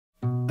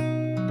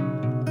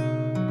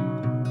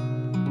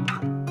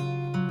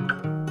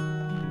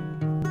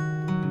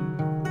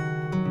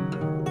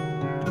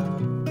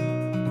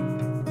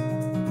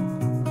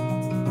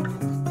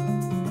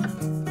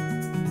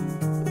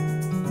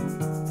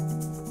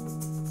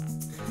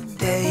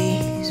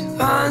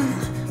sun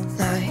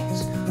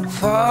nights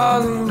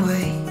fall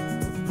away,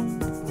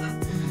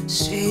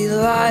 street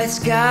lights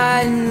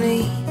guide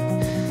me,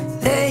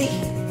 they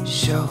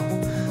show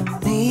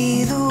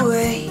me the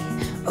way.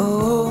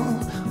 Oh,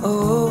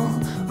 oh,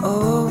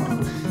 oh,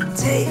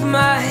 take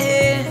my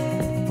hand,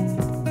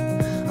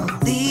 I'll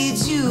lead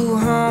you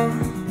home.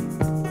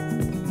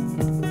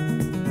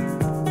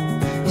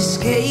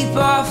 Escape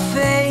our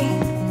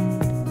fate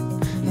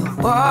and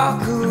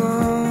walk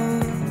alone.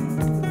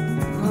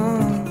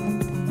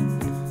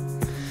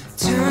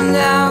 Turn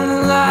down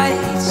the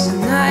lights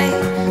tonight,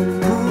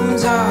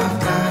 moon's our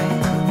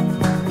guide.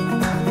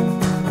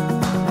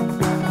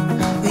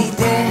 We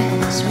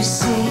dance, we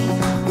sing,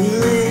 we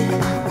live,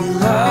 we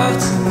love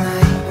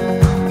tonight.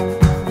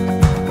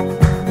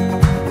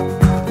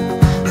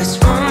 Let's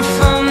run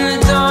from the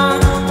dawn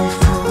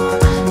before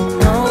it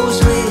knows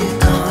we're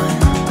gone.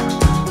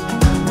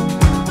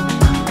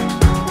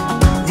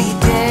 We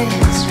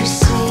dance, we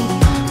sing,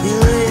 we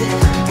live,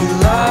 we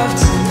love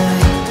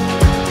tonight.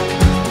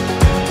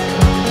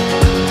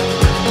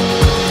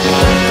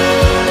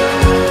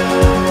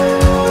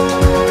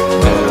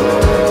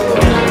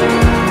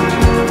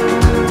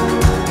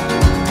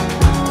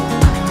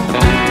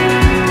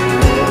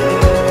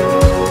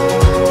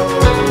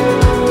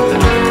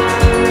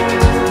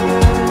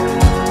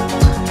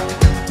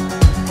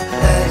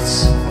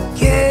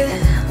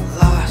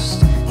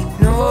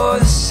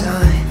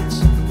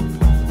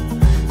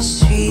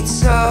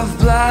 Of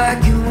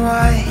black and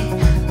white,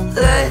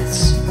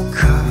 let's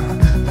color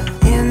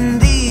in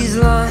these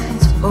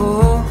lines.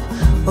 Oh,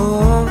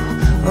 oh,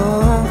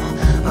 oh,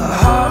 a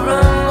heart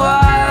run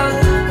wild,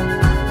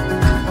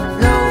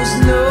 knows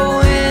no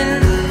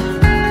end.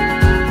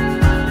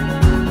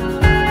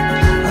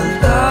 A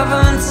love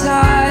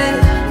untied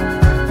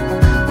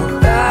will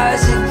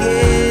rise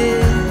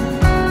again.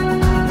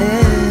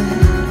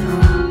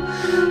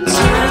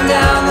 Turn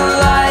down the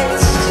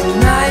lights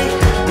tonight,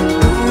 the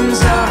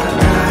moon's our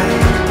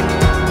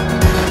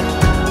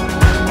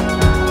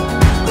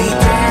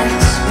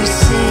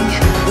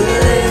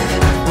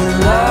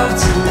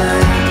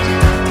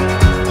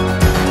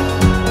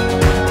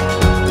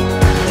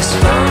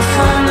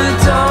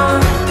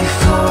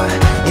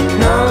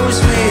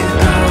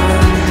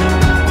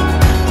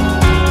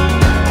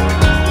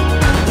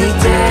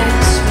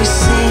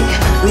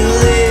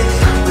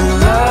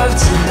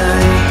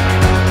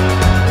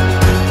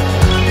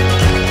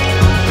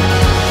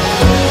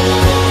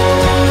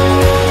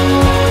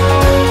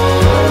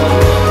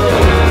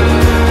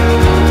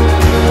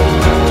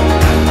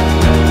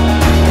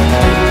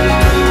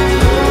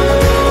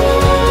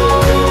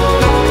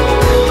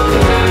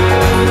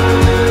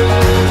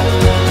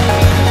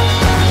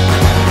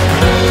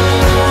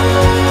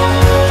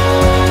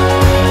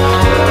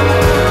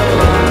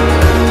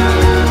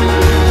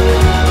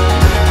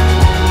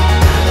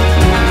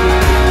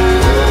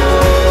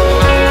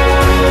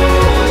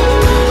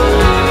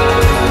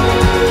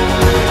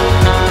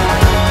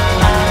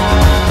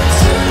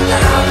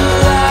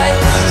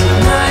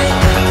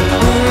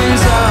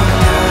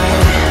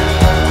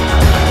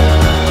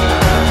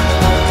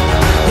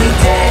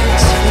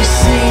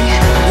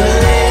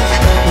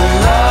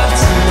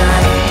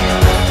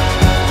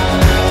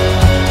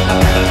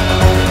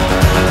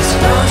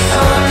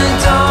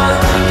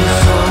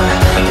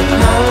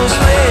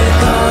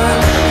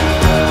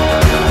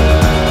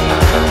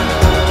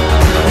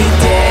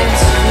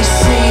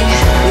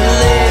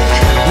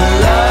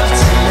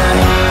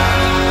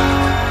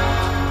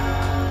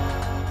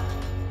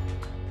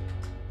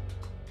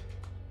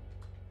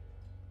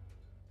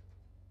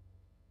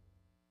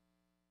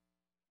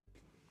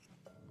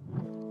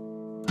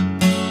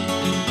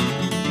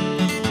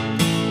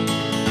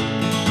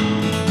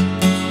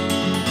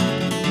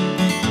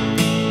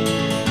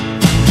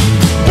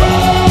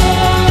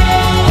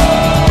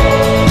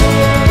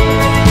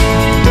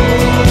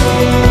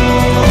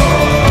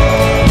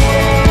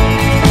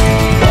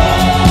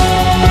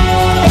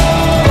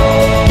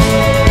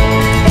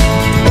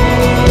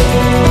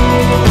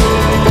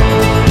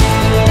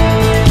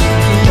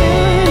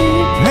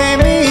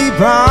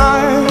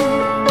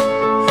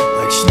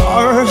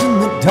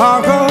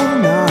dark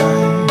of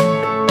night,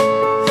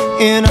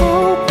 and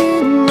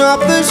open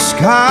up the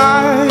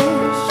skies.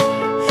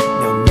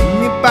 Now meet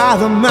me by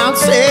the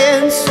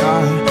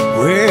mountainside,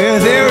 where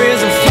there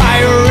is a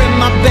fire in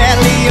my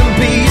belly and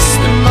peace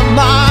in my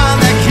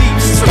mind that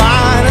keeps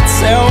trying to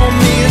tell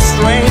me to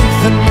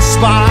strengthen my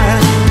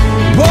spine.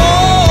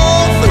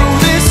 Oh, through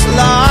this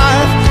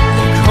life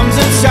there comes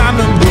a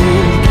time to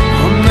move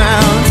a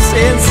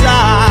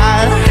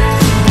mountainside.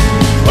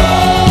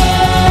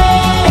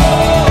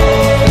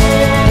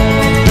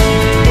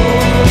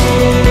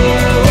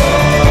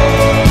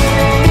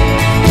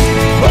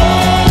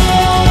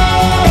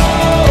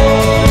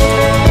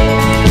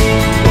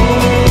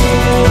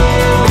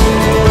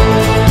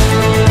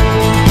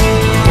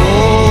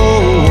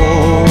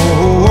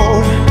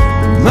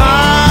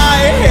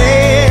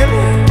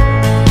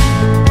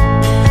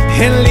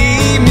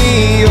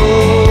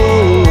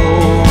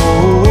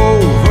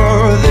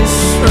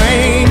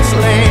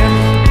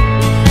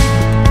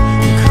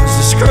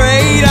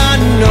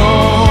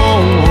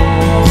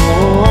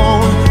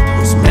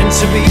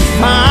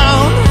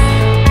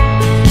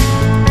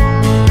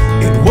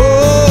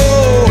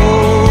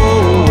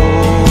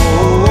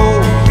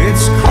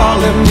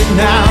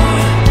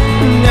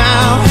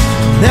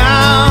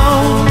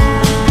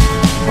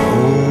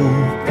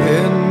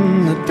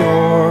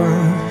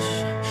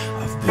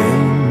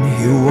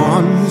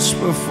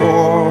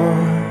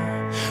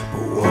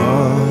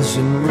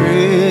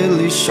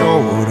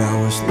 showed what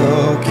I was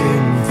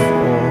looking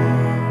for.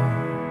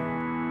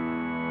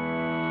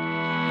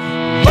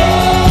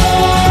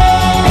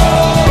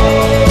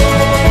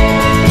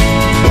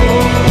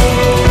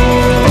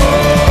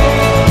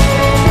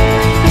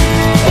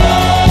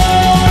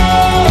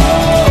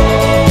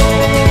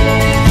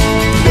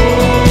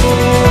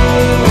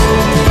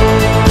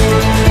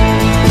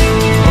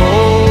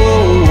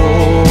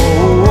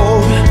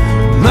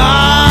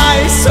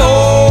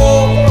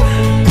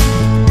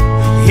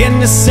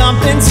 Into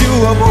something to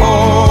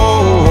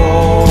uphold,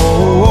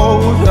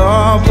 a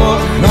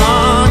book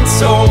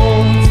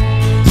untold.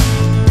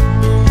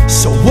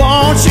 So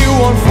won't you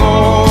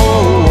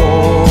unfold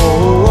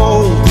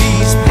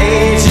these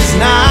pages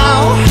now?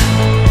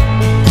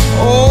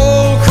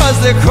 Oh, 'cause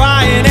they're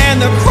crying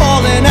and they're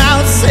calling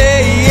out,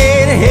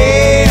 saying,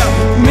 hear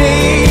me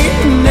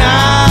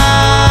now.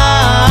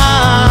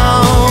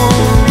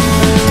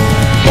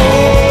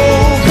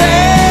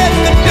 Open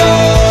the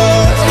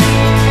doors,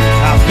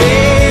 I've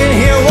been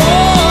here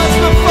once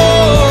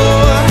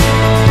before.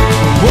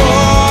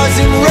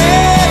 Wasn't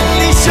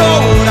really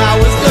sure what I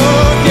was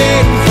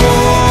looking for.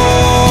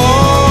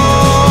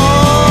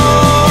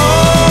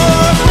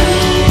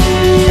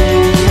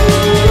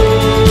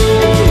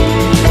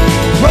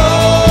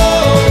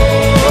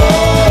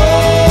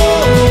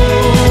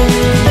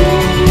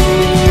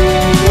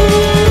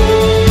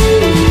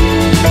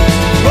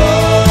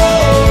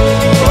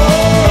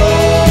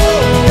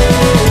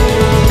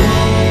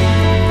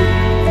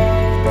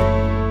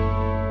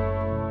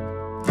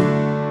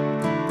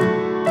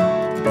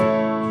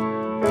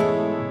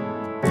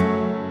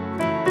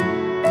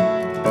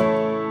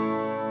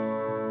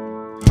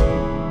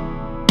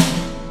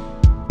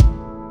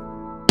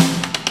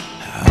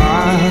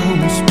 I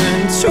was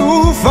meant to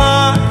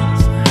find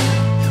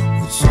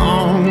what's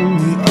on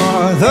the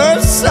other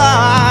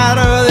side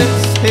of this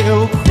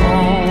hill,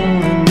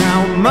 calling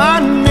out my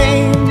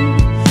name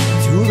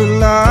to the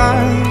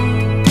light.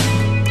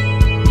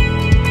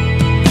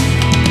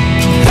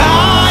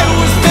 I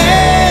was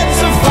meant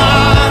to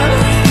find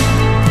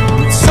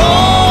what's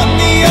on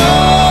the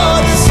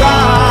other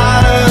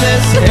side of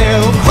this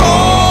hill,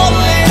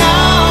 calling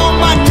out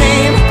my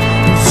name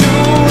to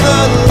the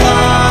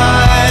light.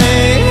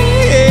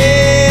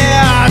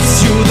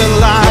 To the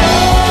light.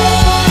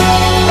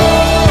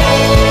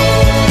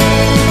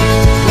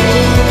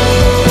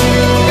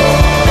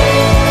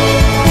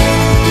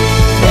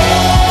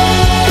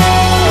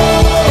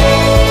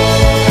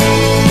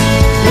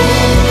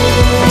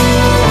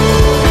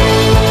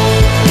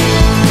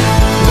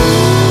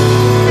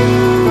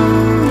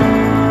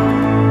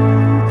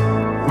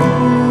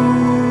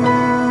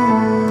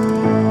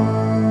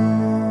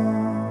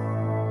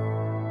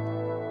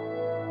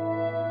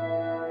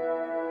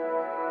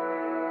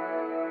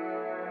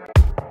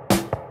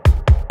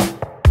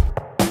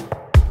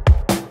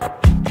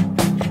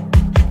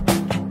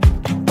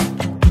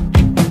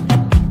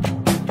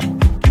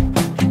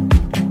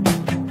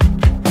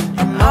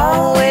 I'm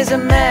always a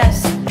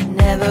mess,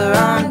 never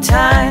on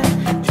time.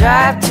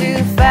 Drive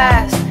too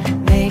fast,